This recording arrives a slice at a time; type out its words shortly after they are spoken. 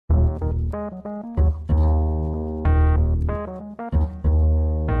Welcome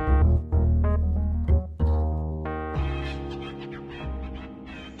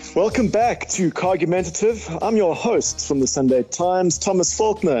back to Cargumentative. I'm your host from the Sunday Times, Thomas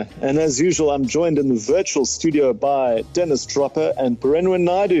Faulkner, and as usual, I'm joined in the virtual studio by Dennis Dropper and Brenwyn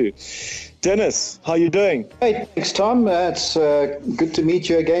Naidu. Dennis, how are you doing? Hey, thanks, Tom. It's good to meet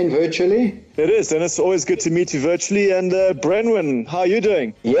you again virtually. It is, Dennis. Always good to meet you virtually. And Brenwyn, how are you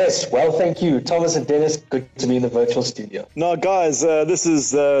doing? Yes, well, thank you. Thomas and Dennis, good to be in the virtual studio. Now, guys, this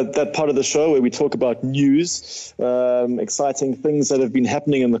is that part of the show where we talk about news, exciting things that have been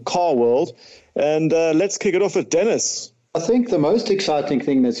happening in the car world. And let's kick it off with Dennis. I think the most exciting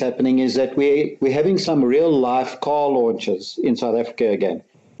thing that's happening is that we're having some real-life car launches in South Africa again.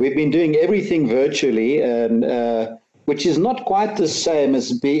 We've been doing everything virtually, and which is not quite the same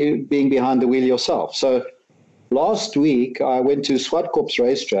as being behind the wheel yourself. So last week, I went to Swartkops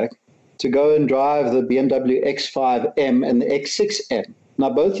racetrack to go and drive the BMW X5M and the X6M.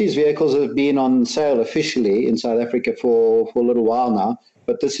 Now, both these vehicles have been on sale officially in South Africa for a little while now,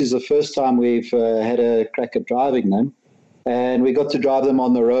 but this is the first time we've had a crack at driving them. And we got to drive them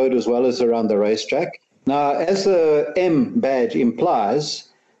on the road as well as around the racetrack. Now, as the M badge implies,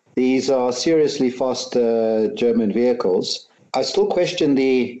 these are seriously fast German vehicles. I still question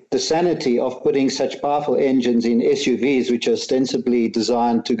the sanity of putting such powerful engines in SUVs, which are ostensibly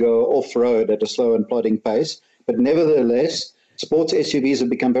designed to go off-road at a slow and plodding pace. But nevertheless, sports SUVs have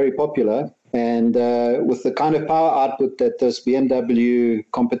become very popular. And with the kind of power output that this BMW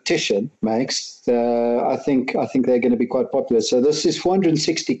competition makes, I think they're going to be quite popular. So this is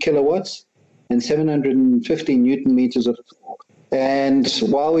 460 kilowatts and 750 Newton meters of torque. And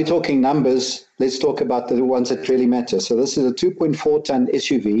while we're talking numbers, let's talk about the ones that really matter. So this is a 2.4-ton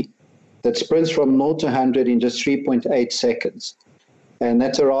SUV that sprints from 0 to 100 in just 3.8 seconds. And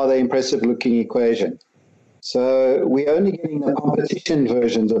that's a rather impressive-looking equation. So we're only getting the competition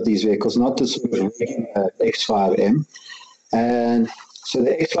versions of these vehicles, not the sort of X5M. And so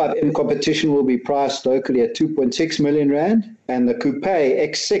the X5M competition will be priced locally at 2.6 million rand, and the coupe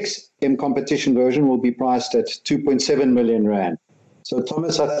X6M competition version will be priced at 2.7 million rand. So,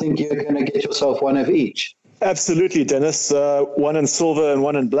 Thomas, I think you're going to get yourself one of each. Absolutely, Dennis. One in silver and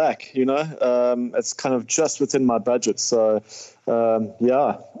one in black, It's kind of just within my budget. So,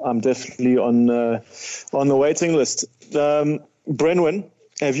 yeah, I'm definitely on the waiting list. Brenwyn,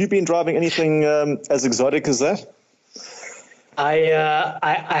 have you been driving anything as exotic as that?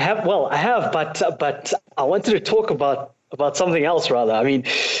 I have. Well, I have, but I wanted to talk about something else rather. I mean,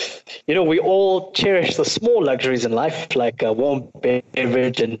 we all cherish the small luxuries in life, like a warm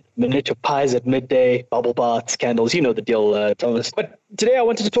beverage and miniature pies at midday, bubble baths, candles. You know the deal, Thomas. But today I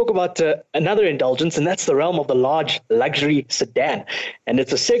wanted to talk about another indulgence, and that's the realm of the large luxury sedan. And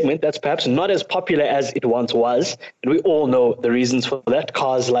it's a segment that's perhaps not as popular as it once was. And we all know the reasons for that.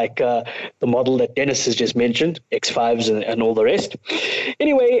 Cars like the model that Dennis has just mentioned, X5s and all the rest.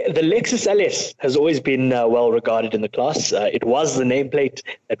 Anyway, the Lexus LS has always been well regarded in the class. It was the nameplate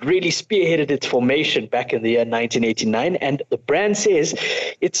that really spearheaded its formation back in the year 1989. And the brand says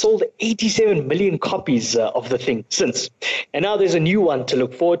it sold 87 million copies of the thing since. And now there's a new one to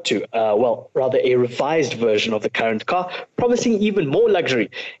look forward to. Rather a revised version of the current car, promising even more luxury.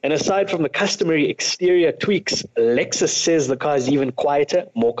 And aside from the customary exterior tweaks, Lexus says the car is even quieter,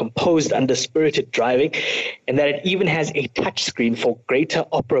 more composed under spirited driving, and that it even has a touchscreen for greater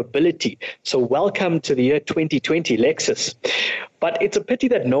operability. So welcome to the year 2020, Lexus. But it's a pity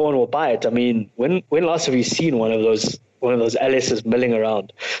that no one will buy it. I mean, when last have you seen one of those LSs milling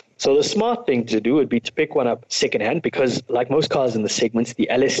around? So the smart thing to do would be to pick one up secondhand, because like most cars in the segments, the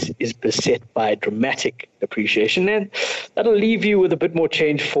LS is beset by dramatic depreciation, and that'll leave you with a bit more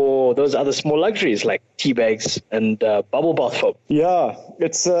change for those other small luxuries like tea bags and bubble bath foam. Yeah,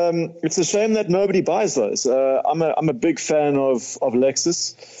 it's a shame that nobody buys those. I'm a big fan of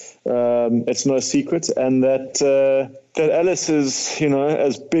Lexus. It's no secret, and that LS is,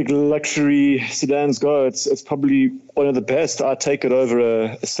 as big luxury sedans go, it's probably one of the best. I take it over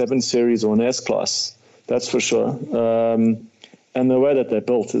a 7 Series or an S-Class, that's for sure. And the way that they're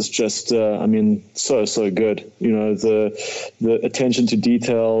built is just, so good. The attention to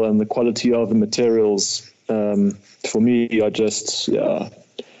detail and the quality of the materials, for me, are just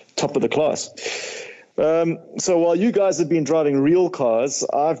top of the class. So while you guys have been driving real cars,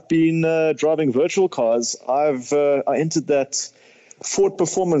 I've been driving virtual cars. I entered that Ford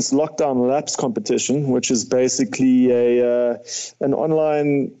Performance Lockdown Laps competition, which is basically an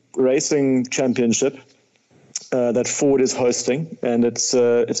online racing championship. that Ford is hosting, and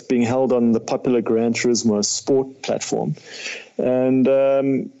it's being held on the popular Gran Turismo Sport platform. And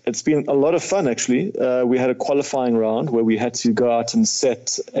it's been a lot of fun, actually. We had a qualifying round where we had to go out and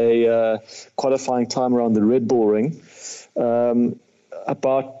set a qualifying time around the Red Bull Ring.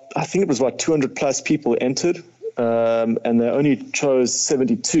 I think it was about 200 plus people entered, and they only chose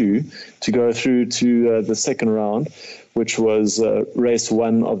 72 to go through to the second round, which was race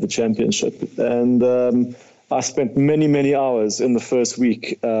 1 of the championship. And I spent many, many hours in the first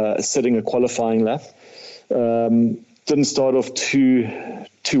week setting a qualifying lap. Didn't start off too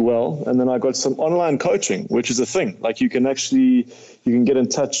well, and then I got some online coaching, which is a thing. Like you can get in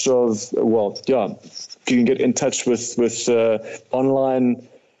touch you can get in touch with online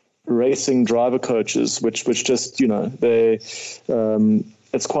racing driver coaches, which just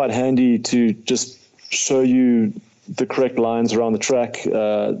it's quite handy to just show you the correct lines around the track,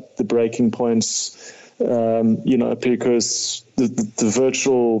 the braking points. Because the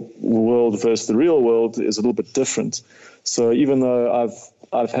virtual world versus the real world is a little bit different. So even though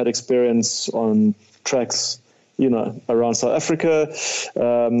I've had experience on tracks, around South Africa,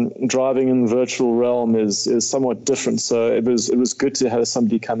 driving in the virtual realm is somewhat different. So it was good to have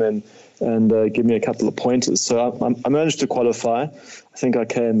somebody come in and give me a couple of pointers. So I managed to qualify. I think I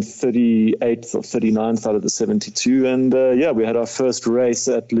came 38th or 39th out of the 72. And we had our first race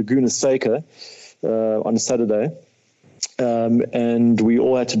at Laguna Seca on a Saturday, and we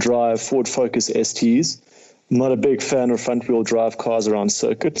all had to drive Ford Focus STs. I'm not a big fan of front-wheel drive cars around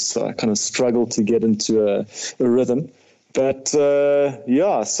circuits, so I kind of struggled to get into a rhythm. But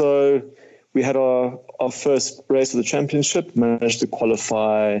so we had our first race of the championship, managed to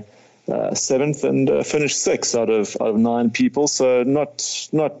qualify 7th and finished 6th out of 9 people. So not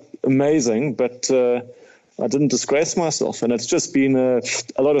amazing, but I didn't disgrace myself, and it's just been a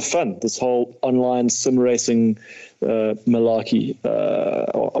lot of fun, this whole online sim racing malarkey.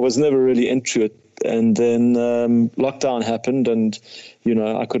 I was never really into it, and then lockdown happened, and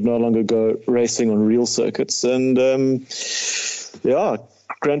I could no longer go racing on real circuits, and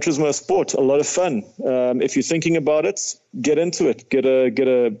Gran Turismo Sport, a lot of fun. If you're thinking about it, get into it. Get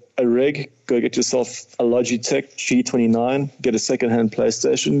a rig. Go get yourself a Logitech G29. Get a secondhand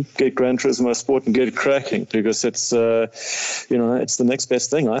PlayStation. Get Gran Turismo Sport and get it cracking, because it's it's the next best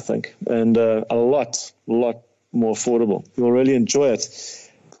thing, I think, and a lot more affordable. You'll really enjoy it.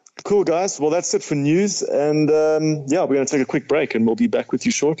 Cool, guys. Well, that's it for news, and we're going to take a quick break, and we'll be back with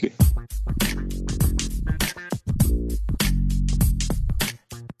you shortly.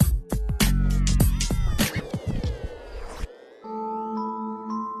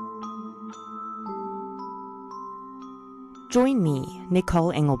 Join me,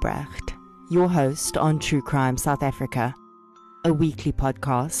 Nicole Engelbrecht, your host on True Crime South Africa, a weekly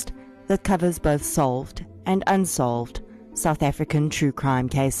podcast that covers both solved and unsolved South African true crime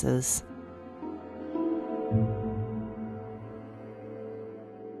cases.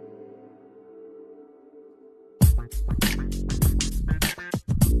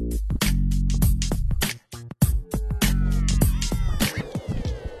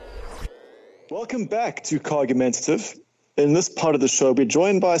 Welcome back to Cargumentative. In this part of the show, we're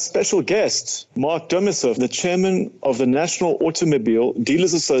joined by a special guest, Mark Domisov, the chairman of the National Automobile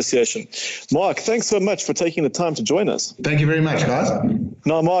Dealers Association. Mark, thanks so much for taking the time to join us. Thank you very much, guys.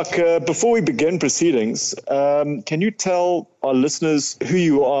 Now, Mark, before we begin proceedings, can you tell our listeners who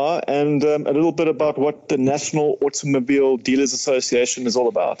you are and a little bit about what the National Automobile Dealers Association is all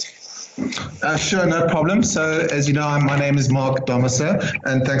about? Sure, no problem. So, as you know, my name is Mark Domisov,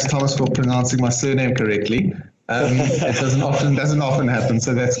 and thanks, Thomas, for pronouncing my surname correctly. It doesn't often happen,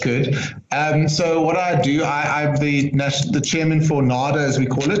 so that's good. So what I do, I'm the chairman for NADA, as we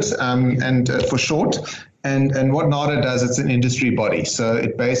call it, and for short. And what NADA does, it's an industry body. So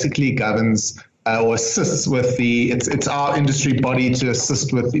it basically governs or assists with it's our industry body to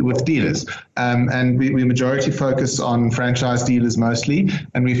assist with dealers. And we majority focus on franchise dealers mostly,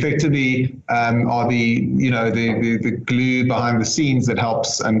 and we effectively are the glue behind the scenes that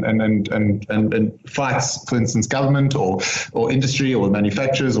helps and fights, for instance, government or industry or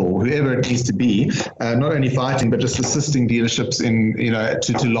manufacturers or whoever it needs to be, not only fighting but just assisting dealerships in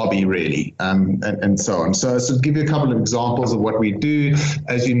to lobby really, and so on. So to give you a couple of examples of what we do,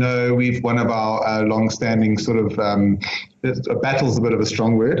 as you know, we've one of our long-standing sort of battle's a bit of a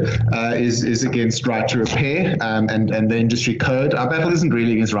strong word, is against right to repair and the industry code. Our battle isn't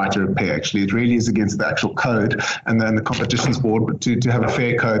really against right to repair, actually. It really is against the actual code and then the competitions board to have a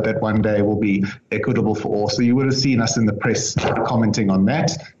fair code that one day will be equitable for all. So you would have seen us in the press commenting on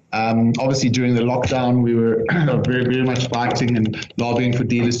that. Obviously, during the lockdown, we were very, very much fighting and lobbying for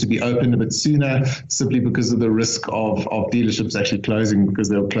dealers to be open a bit sooner, simply because of the risk of dealerships actually closing because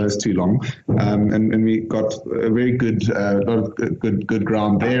they were closed too long. And we got a very good, lot of good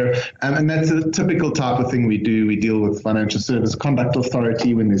ground there. And that's a typical type of thing we do. We deal with Financial Service Conduct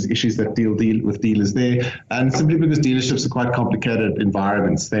Authority when there's issues that deal with dealers there. And simply because dealerships are quite complicated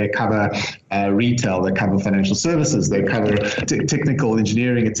environments. They cover retail, they cover financial services, they cover technical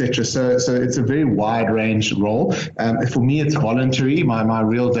engineering, etc. So it's a very wide range role. For me, it's voluntary. My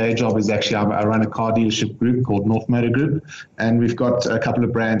real day job is actually I run a car dealership group called North Motor Group, and we've got a couple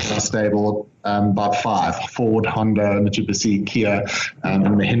of brands in our stable. About 5: Ford, Honda, Mitsubishi, Kia, and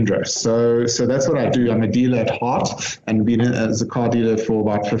Mahindra. So that's what I do. I'm a dealer at heart and been as a car dealer for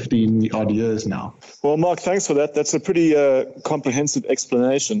about 15 odd years now. Well, Mark, thanks for that. That's a pretty comprehensive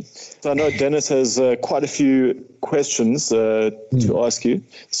explanation. So I know Dennis has quite a few questions to ask you.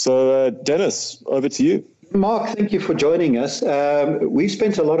 So Dennis, over to you. Mark, thank you for joining us. We've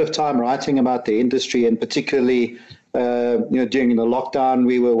spent a lot of time writing about the industry, and particularly during the lockdown,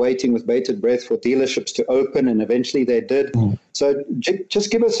 we were waiting with bated breath for dealerships to open, and eventually they did. So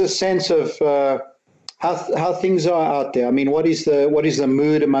just give us a sense of how things are out there. I mean, what is the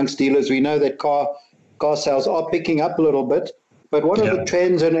mood amongst dealers? We know that car sales are picking up a little bit, but what are the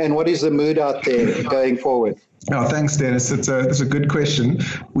trends and what is the mood out there going forward? Oh, thanks, Dennis. It's a good question.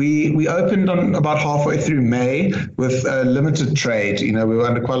 We opened on about halfway through May with limited trade. We were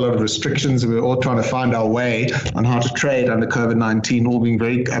under quite a lot of restrictions. We were all trying to find our way on how to trade under COVID-19, all being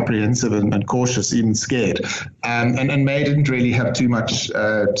very apprehensive and cautious, even scared. And May didn't really have too much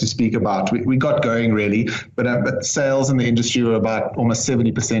to speak about. We got going really, but sales in the industry were about almost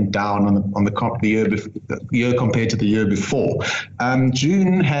 70% down on the year compared to the year before.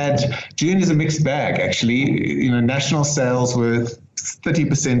 June is a mixed bag actually. National sales were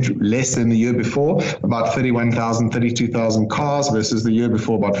 30% less than the year before, about 31,000, 32,000 cars versus the year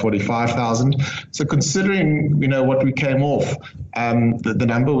before about 45,000. So considering, what we came off, the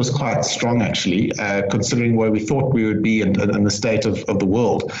number was quite strong actually, considering where we thought we would be in the state of the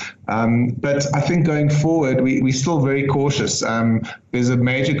world. But I think going forward, we're still very cautious. There's a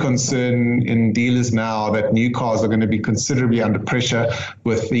major concern in dealers now that new cars are going to be considerably under pressure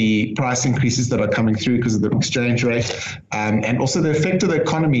with the price increases that are coming through because of the exchange rate. And also the effect of the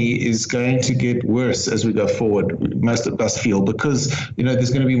economy is going to get worse as we go forward, most of us feel, because, there's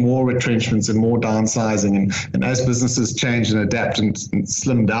going to be more retrenchments and more downsizing. And as businesses change and adapt and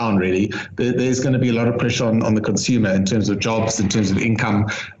slim down, really, there's going to be a lot of pressure on the consumer in terms of jobs, in terms of income.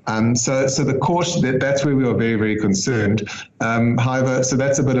 So the caution, that's where we are very, very concerned. However, so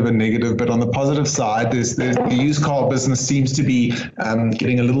that's a bit of a negative, but on the positive side, there's the used car business seems to be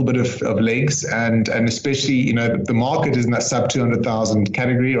getting a little bit of legs, and especially, the market is in that sub 200,000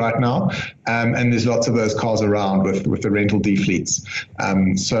 category right now, and there's lots of those cars around with the rental defleets.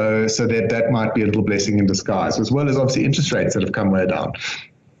 So that might be a little blessing in disguise, as well as obviously interest rates that have come way down.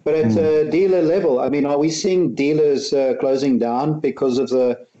 But at a dealer level, I mean, are we seeing dealers closing down because of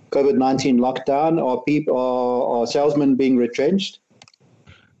the COVID-19 lockdown? Are salesmen being retrenched?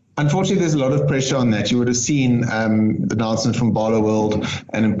 Unfortunately, there's a lot of pressure on that. You would have seen the announcement from Barloworld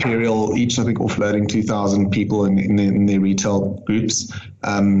and Imperial, each, I think, offloading 2,000 people in their retail groups.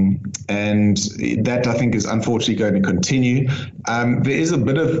 And that, I think, is unfortunately going to continue. There is a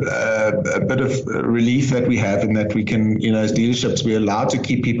bit of relief that we have in that we can, as dealerships, we're allowed to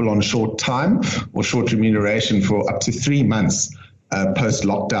keep people on short time or short remuneration for up to 3 months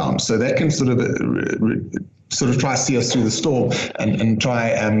post-lockdown. So that can sort of try to see us through the storm and try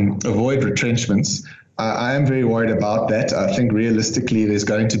avoid retrenchments. I am very worried about that. I think realistically there's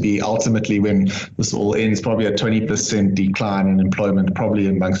going to be ultimately, when this all ends, probably a 20% decline in employment, probably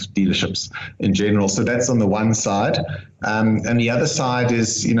amongst dealerships in general. So that's on the one side. And the other side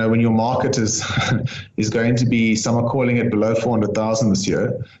is, when your market is going to be, some are calling it below 400,000 this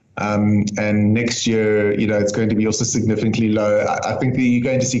year. And next year, it's going to be also significantly low. I think you're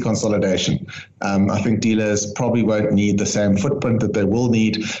going to see consolidation. I think dealers probably won't need the same footprint that they will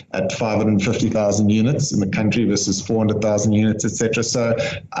need at 550,000 units in the country versus 400,000 units, etc. So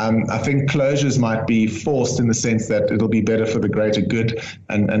I think closures might be forced in the sense that it'll be better for the greater good,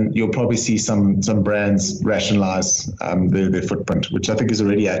 and you'll probably see some brands rationalize their footprint, which I think is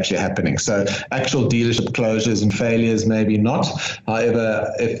already actually happening. So actual dealership closures and failures, maybe not.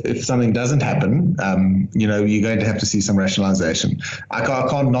 However, if something doesn't happen, you're going to have to see some rationalization. I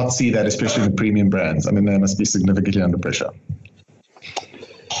can't not see that, especially in the premium brands. I mean, they must be significantly under pressure.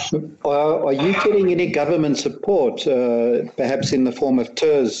 Are you getting any government support, perhaps in the form of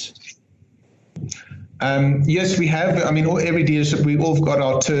TERS? Yes, we have. I mean, every dealership, we've all got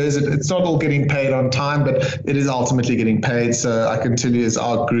our tours. It's not all getting paid on time, but it is ultimately getting paid. So I can tell you, as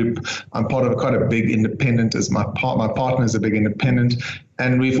our group, I'm part of quite a big independent. As my partner is a big independent,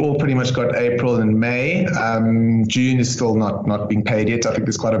 and we've all pretty much got April and May. June is still not being paid yet. I think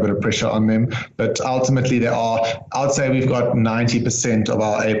there's quite a bit of pressure on them, but ultimately I'd say we've got 90% of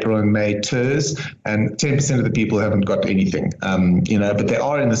our April and May tours, and 10% of the people haven't got anything. But they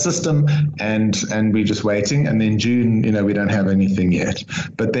are in the system, and we're just waiting. And then June, we don't have anything yet,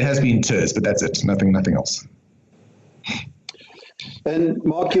 but there has been tours, but that's it. Nothing else. And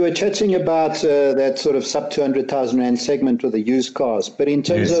Mark, you were chatting about that sort of sub 200,000 Rand segment with the used cars. But in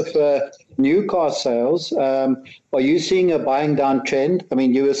terms of new car sales, are you seeing a buying down trend? I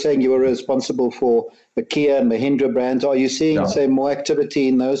mean, you were saying you were responsible for the Kia and Mahindra brands. Are you seeing, say, more activity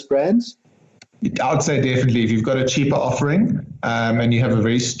in those brands? I would say definitely, if you've got a cheaper offering and you have a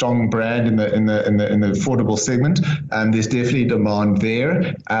very strong brand in the affordable segment, there's definitely demand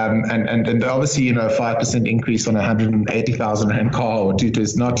there. And obviously, a 5% increase on a 180,000 Rand car or two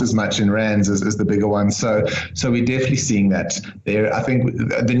is not as much in rands as the bigger ones. So we're definitely seeing that there. I think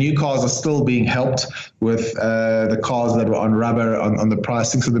the new cars are still being helped with the cars that were on rubber on the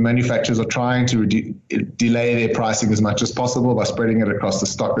pricing. So the manufacturers are trying to delay their pricing as much as possible by spreading it across the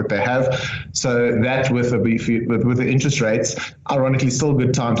stock that they have. So that with the interest rates, ironically, still a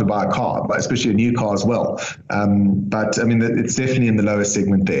good time to buy a car, but especially a new car as well. But I mean, it's definitely in the lower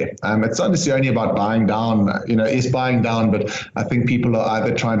segment there. It's not necessarily about buying down. It's buying down, but I think people are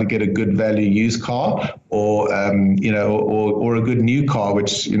either trying to get a good value used car or or a good new car,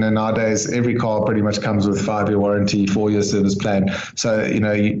 which nowadays every car pretty much comes with 5-year warranty, 4-year service plan. So you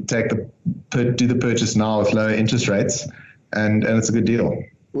do the purchase now with lower interest rates, and it's a good deal.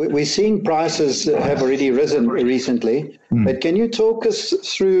 We're seeing prices have already risen recently, but can you talk us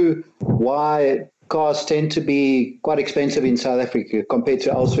through why cars tend to be quite expensive in South Africa compared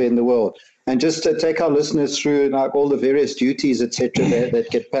to elsewhere in the world? And just to take our listeners through all the various duties, etc.,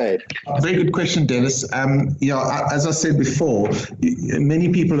 that get paid. Very good question, Dennis. As I said before,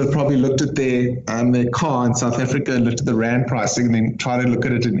 many people have probably looked at their car in South Africa and looked at the Rand pricing, and then try to look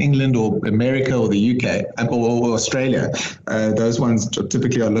at it in England or America or the UK or Australia. Those ones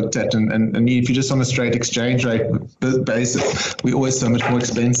typically are looked at, and if you're just on a straight exchange rate basis, we're always so much more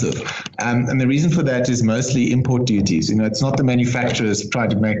expensive. And the reason for that is mostly import duties. It's not the manufacturers trying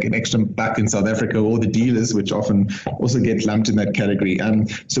to make an extra buck in South Africa, or the dealers, which often also get lumped in that category.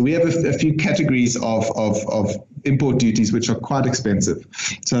 So we have a few categories of import duties which are quite expensive.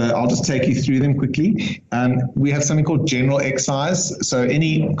 So I'll just take you through them quickly. We have something called general excise. So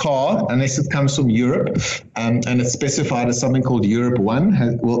any car, unless it comes from Europe, and it's specified as something called Europe 1,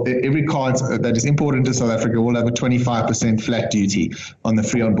 every car that is imported into South Africa will have a 25% flat duty on the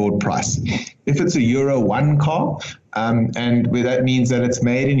free on board price. If it's a Euro 1 car, and that means that it's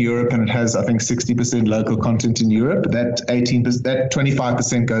made in Europe and it has, I think, 60% local content in Europe, that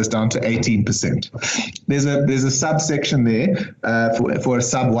 25% goes down to 18%. There's a subsection there for a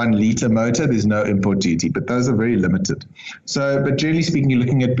sub 1 litre motor. There's no import duty, but those are very limited. So, but generally speaking, you're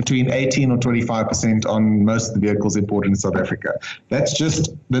looking at between 18 or 25% on most of the vehicles imported in South Africa. That's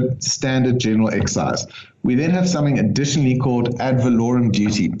just the standard general excise. We then have something additionally called ad valorem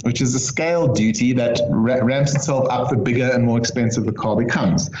duty, which is a scale duty that ramps itself up the bigger and more expensive the car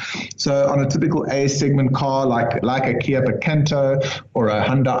becomes. So on a typical A segment car like a Kia Picanto or a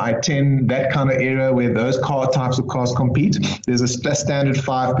Honda i10, that kind of area where those types of cars compete, there's a standard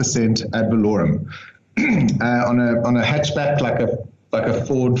 5% ad valorem. On a hatchback like a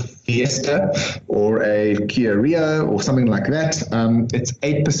Ford Fiesta or a Kia Rio or something like that, it's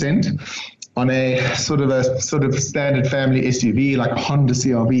 8%. On a sort of standard family SUV like a Honda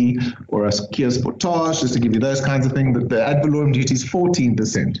CR-V or a Kia Sportage, just to give you those kinds of things, the ad valorem duty is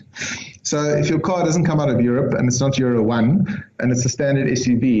 14%. So if your car doesn't come out of Europe and it's not Euro 1 and it's a standard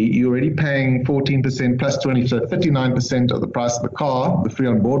SUV, you're already paying 14% plus 20, so 39% of the price of the car, the free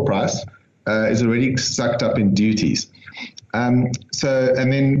on board price, is already sucked up in duties. And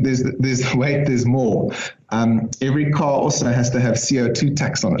then there's more. Every car also has to have CO2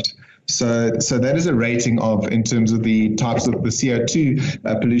 tax on it. So that is a rating in terms of the types of the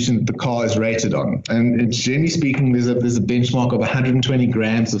CO2 pollution that the car is rated on. And generally speaking, there's a benchmark of 120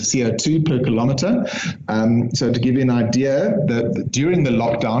 grams of CO2 per kilometer. So to give you an idea, during the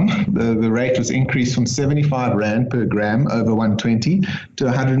lockdown, the rate was increased from 75 Rand per gram over 120 to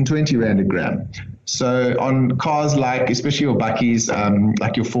 120 Rand a gram. So on cars especially your bakkies,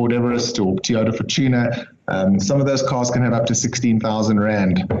 like your Ford Everest or Toyota Fortuner, Some of those cars can have up to 16,000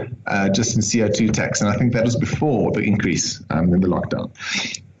 Rand just in CO2 tax. And I think that was before the increase in the lockdown.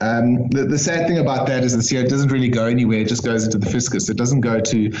 The sad thing about that is the CO doesn't really go anywhere. It just goes into the fiscus. It doesn't go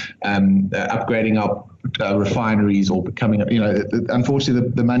to upgrading our refineries or becoming, unfortunately,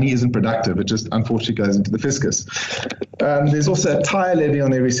 the money isn't productive. It just unfortunately goes into the fiscus. There's also a tyre levy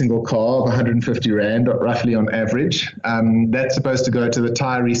on every single car of 150 Rand, roughly on average. That's supposed to go to the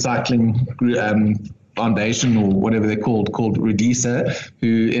tyre recycling foundation, or whatever they're called Rudisa,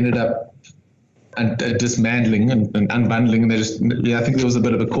 who ended up dismantling and unbundling, and I think there was a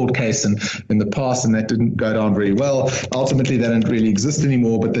bit of a court case in the past, and that didn't go down very well. Ultimately, that doesn't really exist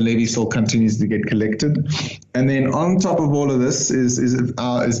anymore, but the levy still continues to get collected. And then on top of all of this is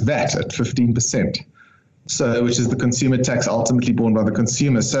VAT at 15%. So, which is the consumer tax ultimately borne by the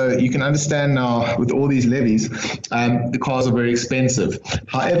consumer. So you can understand now with all these levies, the cars are very expensive.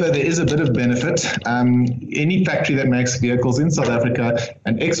 However, there is a bit of benefit. Any factory that makes vehicles in South Africa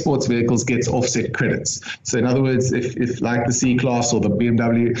and exports vehicles gets offset credits. So in other words, if like the C-Class or the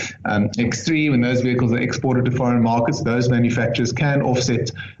BMW X3, when those vehicles are exported to foreign markets, those manufacturers can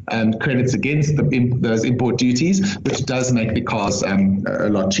offset credits against those import duties, which does make the cars a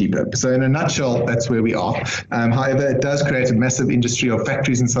lot cheaper. So in a nutshell, that's where we are. However, it does create a massive industry of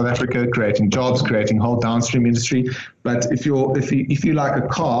factories in South Africa, creating jobs, creating whole downstream industry. But if you like a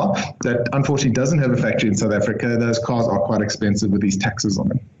car that unfortunately doesn't have a factory in South Africa, those cars are quite expensive with these taxes on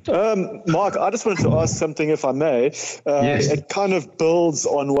them. Mark, I just wanted to ask something, if I may. Yes. It kind of builds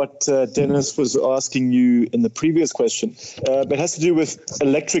on what Dennis was asking you in the previous question. It has to do with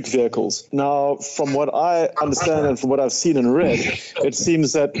electric vehicles. Now, from what I understand and from what I've seen and read, it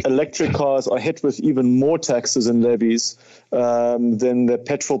seems that electric cars are hit with even more taxes and levies than the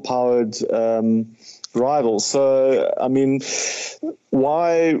petrol-powered rivals. So, I mean,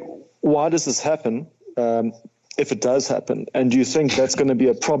 why does this happen? If it does happen, and do you think that's going to be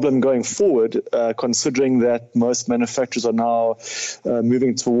a problem going forward, considering that most manufacturers are now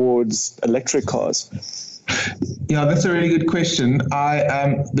moving towards electric cars? Yeah, that's a really good question.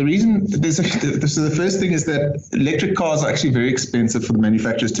 The reason so the first thing is that electric cars are actually very expensive for the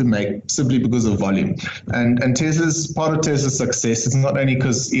manufacturers to make, simply because of volume. And part of Tesla's success is not only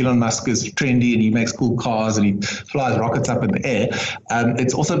because Elon Musk is trendy and he makes cool cars and he flies rockets up in the air.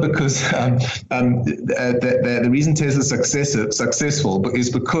 It's also because the reason Tesla's successful is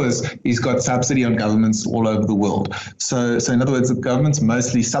because he's got subsidy on governments all over the world. So in other words, the governments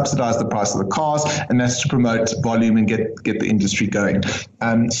mostly subsidize the price of the cars, and that's to promote volume and get the industry going.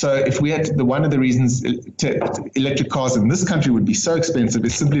 So if we had one of the reasons electric cars in this country would be so expensive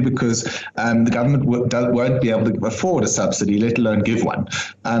is simply because the government won't be able to afford a subsidy, let alone give one.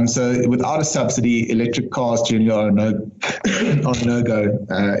 So without a subsidy, electric cars generally are no-go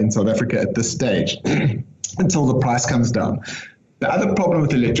in South Africa at this stage until the price comes down. The other problem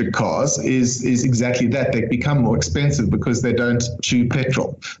with electric cars is exactly that. They become more expensive because they don't chew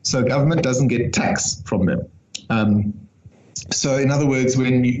petrol. So government doesn't get tax from them. So in other words,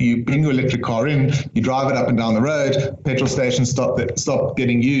 when you bring your electric car in, you drive it up and down the road, petrol stations stop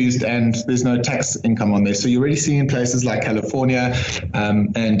getting used, and there's no tax income on there. So you're already seeing in places like California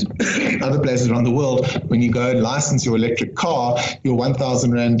and other places around the world, when you go and license your electric car, your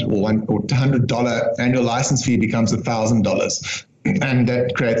 1,000 Rand or $100 annual license fee becomes $1,000. And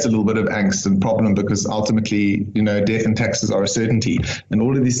that creates a little bit of angst and problem, because ultimately, death and taxes are a certainty. And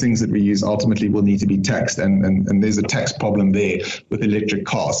all of these things that we use ultimately will need to be taxed. And there's a tax problem there with electric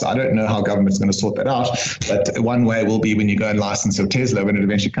cars. So I don't know how government's going to sort that out. But one way will be when you go and license your Tesla, when it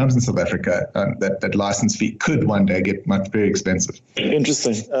eventually comes in South Africa, that license fee could one day get very expensive.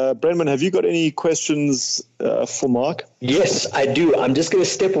 Interesting. Brenman, have you got any questions for Mark? Yes, I do. I'm just going to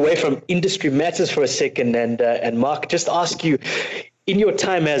step away from industry matters for a second and Mark, just ask you, in your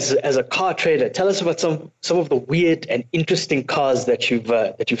time as a car trader, tell us about some of the weird and interesting cars that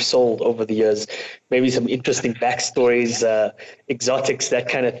you've sold over the years. Maybe some interesting backstories, exotics, that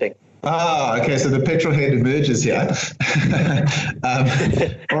kind of thing. Okay. So the petrol head emerges here.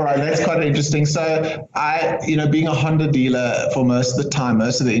 All right. That's quite interesting. So being a Honda dealer for most of the time,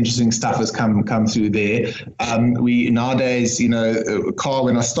 most of the interesting stuff has come through there. We nowadays, a car,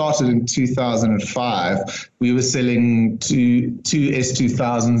 when I started in 2005, we were selling two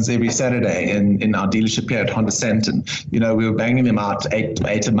S2000s every Saturday in our dealership here at Honda Sandton. We were banging them out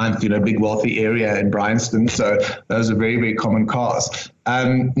eight a month, big wealthy area in Bryanston. So those are very, very common cars.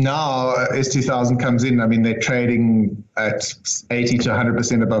 Now, S2000 comes in. I mean, they're trading at 80 to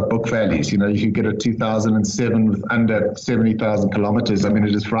 100% above book values. You know, you can get a 2007 with under 70,000 kilometers. I mean,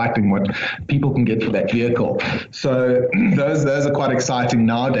 it is frightening what people can get for that vehicle. So those are quite exciting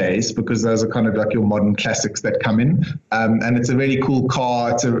nowadays, because those are kind of like your modern classics that come in. And it's a really cool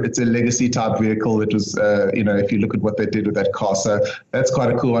car. It's a legacy type vehicle. It was, if you look at what they did with that car. So that's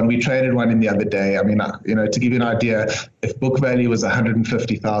quite a cool one. We traded one in the other day. I mean, to give you an idea, if book value was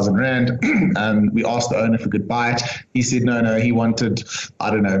 150,000 Rand, and we asked the owner if we could buy it, he said no, he wanted, I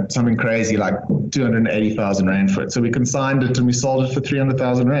don't know, something crazy like 280,000 Rand for it. So we consigned it and we sold it for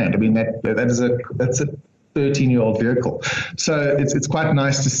 300,000 Rand. I mean, that's a 13-year-old vehicle. So it's quite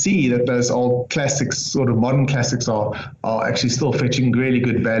nice to see that those old classics, sort of modern classics, are actually still fetching really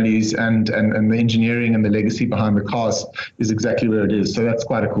good values, and the engineering and the legacy behind the cars is exactly where it is. So that's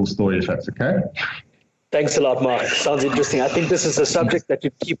quite a cool story, if that's okay. Thanks a lot, Mark. Sounds interesting. I think this is a subject that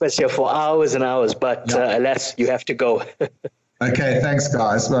would keep us here for hours and hours, but alas, you have to go. Okay, thanks,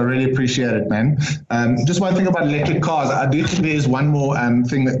 guys. Well, I really appreciate it, man. Just one thing about electric cars. I do think there's one more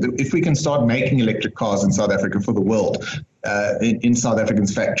thing that if we can start making electric cars in South Africa for the world, in South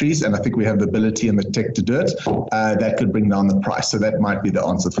Africans' factories, and I think we have the ability and the tech to do it, that could bring down the price. So that might be the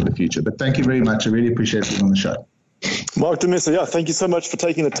answer for the future. But thank you very much. I really appreciate being on the show. Mark Dumisa, thank you so much for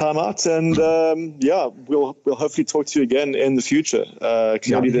taking the time out, and we'll hopefully talk to you again in the future.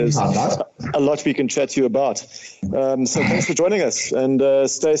 Clearly, there's a lot we can chat to you about. So thanks for joining us, and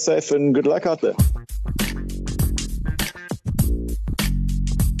stay safe and good luck out there.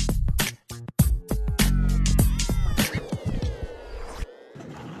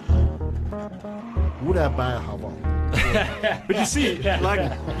 Would I buy a Haval? But you see,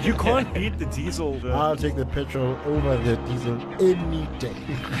 like, you can't beat the diesel. I'll take the petrol over the diesel any day.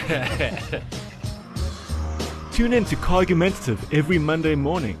 Tune in to Cargumentative every Monday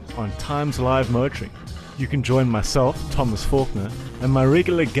morning on Times Live Motoring. You can join myself, Thomas Faulkner, and my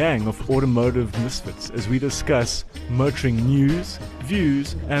regular gang of automotive misfits as we discuss motoring news,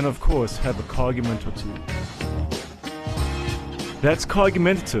 views, and of course have a cargument or two. That's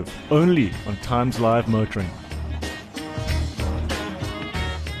Cargumentative, only on Times Live Motoring.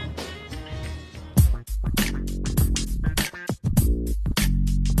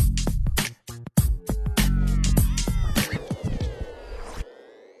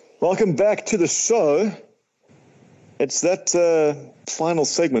 Welcome back to the show. It's that final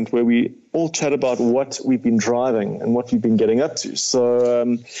segment where we all chat about what we've been driving and what we've been getting up to.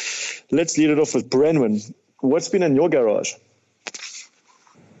 So let's lead it off with Brenwyn. What's been in your garage?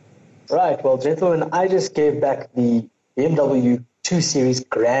 Right. Well, gentlemen, I just gave back the BMW 2 Series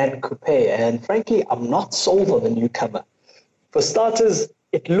Grand Coupe, and frankly, I'm not sold on the newcomer. For starters,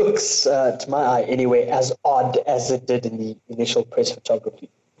 it looks, to my eye anyway, as odd as it did in the initial press photography.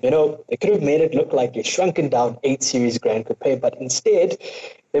 You know, they could have made it look like a shrunken down 8 Series Grand Coupe, but instead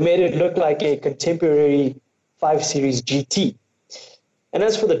they made it look like a contemporary 5 Series GT. And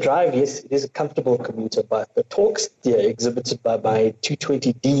as for the drive, yes, it is a comfortable commuter, but the torque steer exhibited by my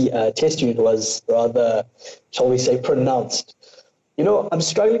 220D test unit was rather, shall we say, pronounced. You know, I'm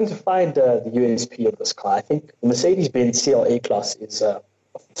struggling to find the USP of this car. I think the Mercedes-Benz CLA class is a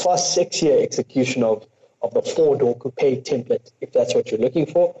far sexier execution of the four-door coupe template, if that's what you're looking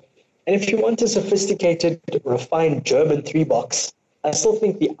for. And if you want a sophisticated, refined German three-box, I still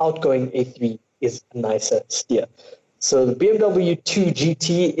think the outgoing A3 is a nicer steer. So the BMW 2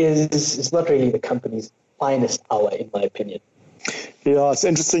 GT is not really the company's finest hour, in my opinion. Yeah, it's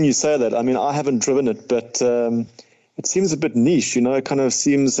interesting you say that. I mean, I haven't driven it, but it seems a bit niche, you know. It kind of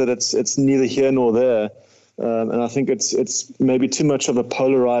seems that it's neither here nor there. And I think it's maybe too much of a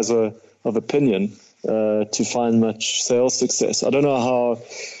polarizer of opinion to find much sales success. I don't know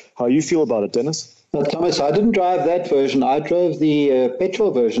how you feel about it, Dennis. Well, Thomas, I didn't drive that version. I drove the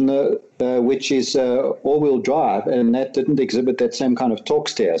petrol version, which is all-wheel drive, and that didn't exhibit that same kind of torque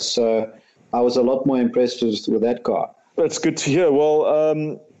steer. So I was a lot more impressed with that car. That's good to hear. Well,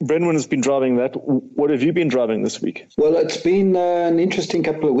 Brenwyn has been driving that. What have you been driving this week? Well, it's been an interesting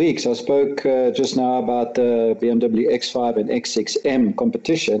couple of weeks. I spoke just now about the BMW X5 and X6M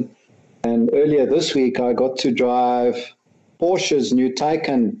competition. And earlier this week, I got to drive Porsche's new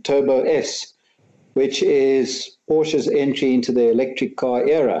Taycan Turbo S, which is Porsche's entry into the electric car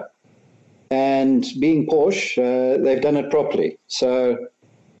era. And being Porsche, they've done it properly. So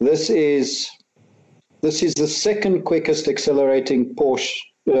this is the second quickest accelerating Porsche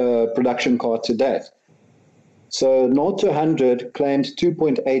production car to date. So 0 to 100 claimed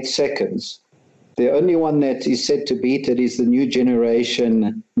 2.8 seconds. The only one that is set to beat it is the new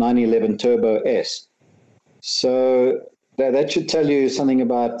generation 911 Turbo S. So that should tell you something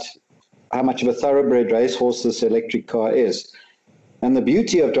about how much of a thoroughbred racehorse this electric car is. And the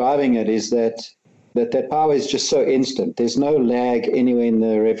beauty of driving it is that power is just so instant. There's no lag anywhere in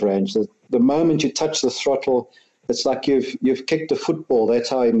the rev range. The moment you touch the throttle, it's like you've kicked a football. That's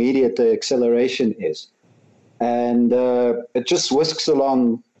how immediate the acceleration is. And it just whisks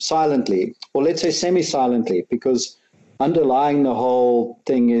along silently, or let's say semi-silently, because underlying the whole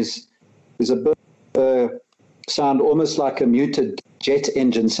thing is a bit of sound almost like a muted jet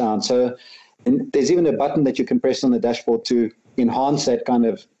engine sound. So and there's even a button that you can press on the dashboard to enhance that kind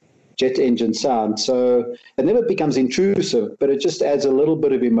of jet engine sound. So it never becomes intrusive, but it just adds a little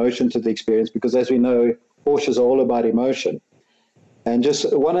bit of emotion to the experience, because as we know, Porsches are all about emotion. And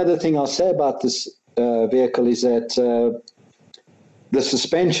just one other thing I'll say about this vehicle is that the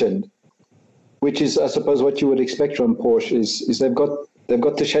suspension, which is, I suppose, what you would expect from Porsche, is they've got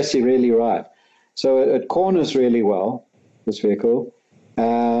the chassis really right. So it corners really well, this vehicle,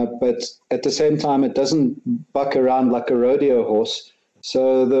 but at the same time, it doesn't buck around like a rodeo horse.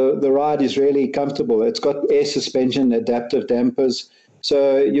 So the ride is really comfortable. It's got air suspension, adaptive dampers.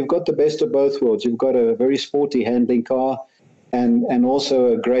 So you've got the best of both worlds. You've got a very sporty handling car and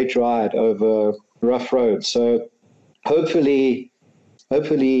also a great ride over rough roads. So hopefully,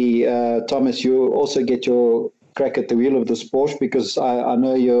 Thomas, you also get your crack at the wheel of this Porsche, because I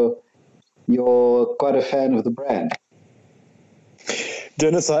know you're quite a fan of the brand.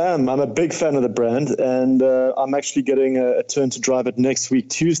 Dennis, I am. I'm a big fan of the brand, and I'm actually getting a turn to drive it next week,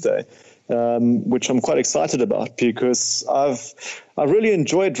 Tuesday, which I'm quite excited about, because I really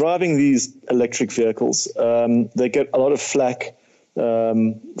enjoy driving these electric vehicles. They get a lot of flack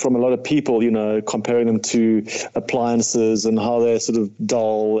from a lot of people, comparing them to appliances and how they're sort of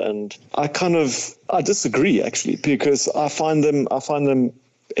dull. And I disagree, actually, because I find them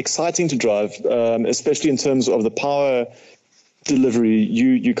exciting to drive, especially in terms of the power delivery.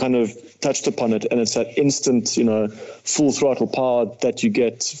 You kind of touched upon it, and it's that instant, full throttle power that you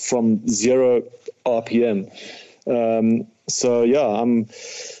get from 0 RPM. So yeah,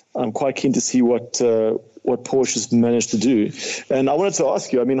 I'm quite keen to see what Porsche's managed to do. And I wanted to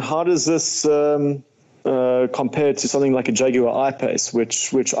ask you, I mean, how does this compare to something like a Jaguar I-Pace,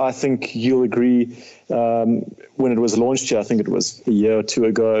 which I think you'll agree, when it was launched here, I think it was a year or two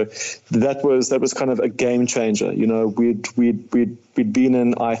ago, that was kind of a game changer. We'd been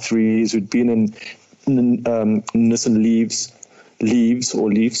in i3s, we'd been in Nissan Leafs.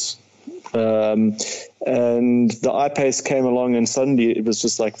 And the I-Pace came along, and suddenly it was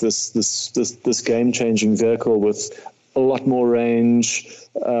just like this game-changing vehicle with a lot more range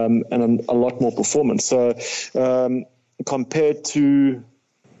and a lot more performance. So compared to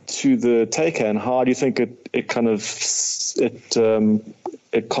the Taycan, how do you think it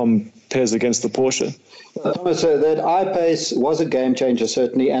compares against the Porsche? Thomas, that I-Pace was a game changer,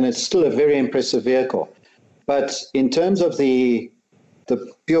 certainly, and it's still a very impressive vehicle. But in terms of the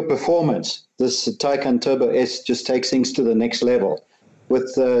pure performance, this Taycan Turbo S just takes things to the next level. With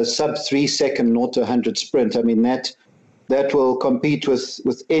sub 3 second 0 to 100 sprint, I mean, that will compete with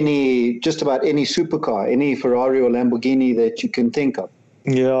just about any supercar, any Ferrari or Lamborghini that you can think of.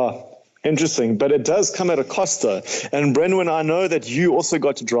 Yeah, interesting. But it does come at a cost, though. And Brenwyn, I know that you also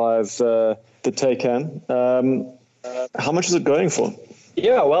got to drive the Taycan. How much is it going for?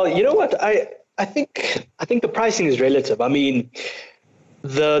 Yeah, well, you know what? I think the pricing is relative. I mean,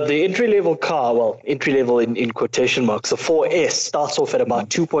 the entry-level car, well, entry-level in quotation marks, the 4S starts off at about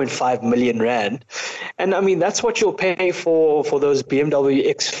 2.5 million rand. And, I mean, that's what you'll pay for those BMW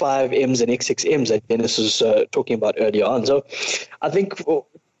X5Ms and X6Ms that Dennis was talking about earlier on. So I think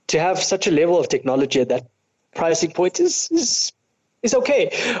to have such a level of technology at that pricing point is okay.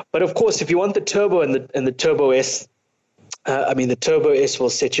 But, of course, if you want the Turbo and the Turbo S, the Turbo S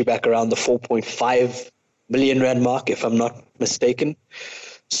will set you back around the 4.5 million rand mark, if I'm not mistaken.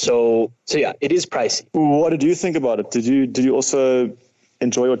 So yeah, it is pricey. What did you think about it? Did you also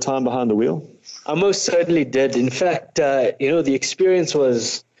enjoy your time behind the wheel? I most certainly did. In fact, the experience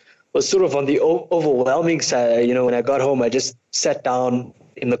was sort of on the overwhelming side. When I got home, I just sat down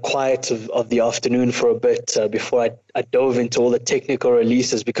in the quiet of the afternoon for a bit before I dove into all the technical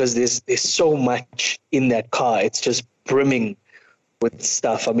releases, because there's so much in that car. It's just brimming with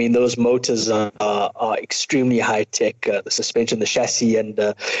stuff. I mean, those motors are extremely high tech. The suspension, the chassis, and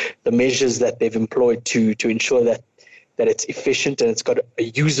the measures that they've employed to ensure that it's efficient and it's got a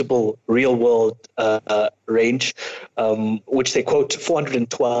usable real world range, which they quote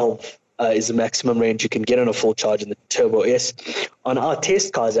 412 is the maximum range you can get on a full charge in the Turbo S. On our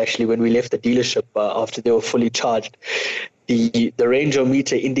test cars, actually, when we left the dealership after they were fully charged, the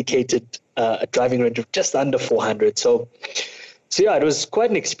rangeometer indicated a driving range of just under 400. So yeah, it was quite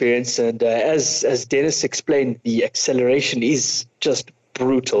an experience. And as Dennis explained, the acceleration is just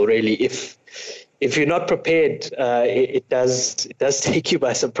brutal, really. If you're not prepared, it does take you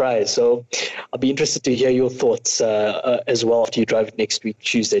by surprise. So I'll be interested to hear your thoughts as well after you drive it next week,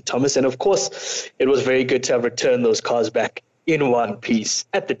 Tuesday, Thomas. And of course, it was very good to have returned those cars back in one piece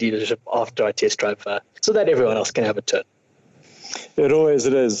at the dealership after our test drive, so that everyone else can have a turn. It always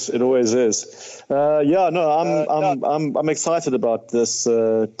is. I'm excited about this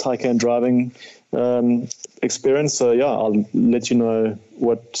Taycan driving experience. So yeah, I'll let you know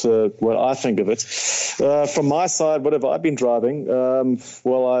what I think of it. From my side, what have I been driving?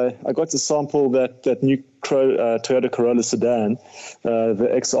 I got to sample that new Toyota Corolla sedan, the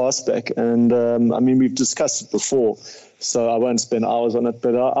XR spec, and we've discussed it before, so I won't spend hours on it.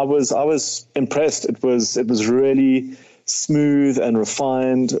 But I was impressed. It was really smooth and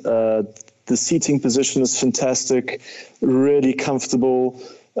refined. The seating position is fantastic, really comfortable.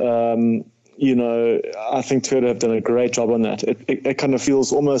 I think Toyota have done a great job on that. It kind of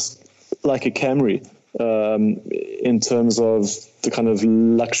feels almost like a Camry in terms of the kind of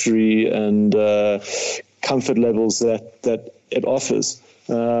luxury and comfort levels that it offers.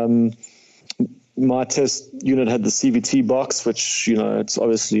 My test unit had the CVT box, which, it's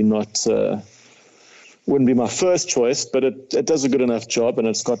obviously not... wouldn't be my first choice, but it does a good enough job, and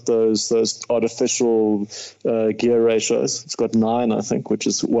it's got those artificial gear ratios. It's got 9, I think, which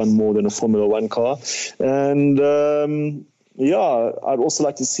is one more than a Formula One car. And I'd also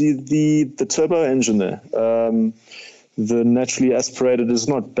like to see the turbo engine there. The naturally aspirated is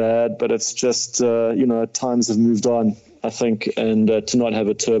not bad, but it's just times have moved on, I think, and to not have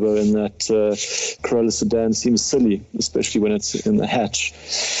a turbo in that Corolla sedan seems silly, especially when it's in the hatch.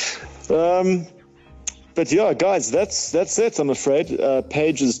 But yeah, guys, that's it, I'm afraid.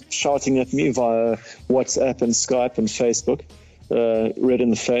 Paige is shouting at me via WhatsApp and Skype and Facebook, red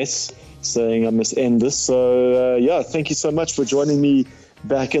in the face, saying I must end this. So, thank you so much for joining me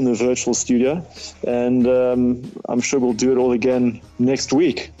back in the virtual studio. And I'm sure we'll do it all again next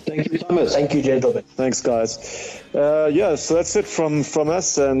week. Thank you, Thomas. Thank you, gentlemen. Thanks, guys. So that's it from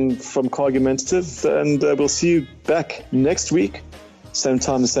us and from Cargumentative. And we'll see you back next week, same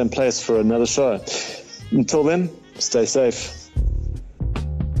time, same place for another show. Until then, stay safe.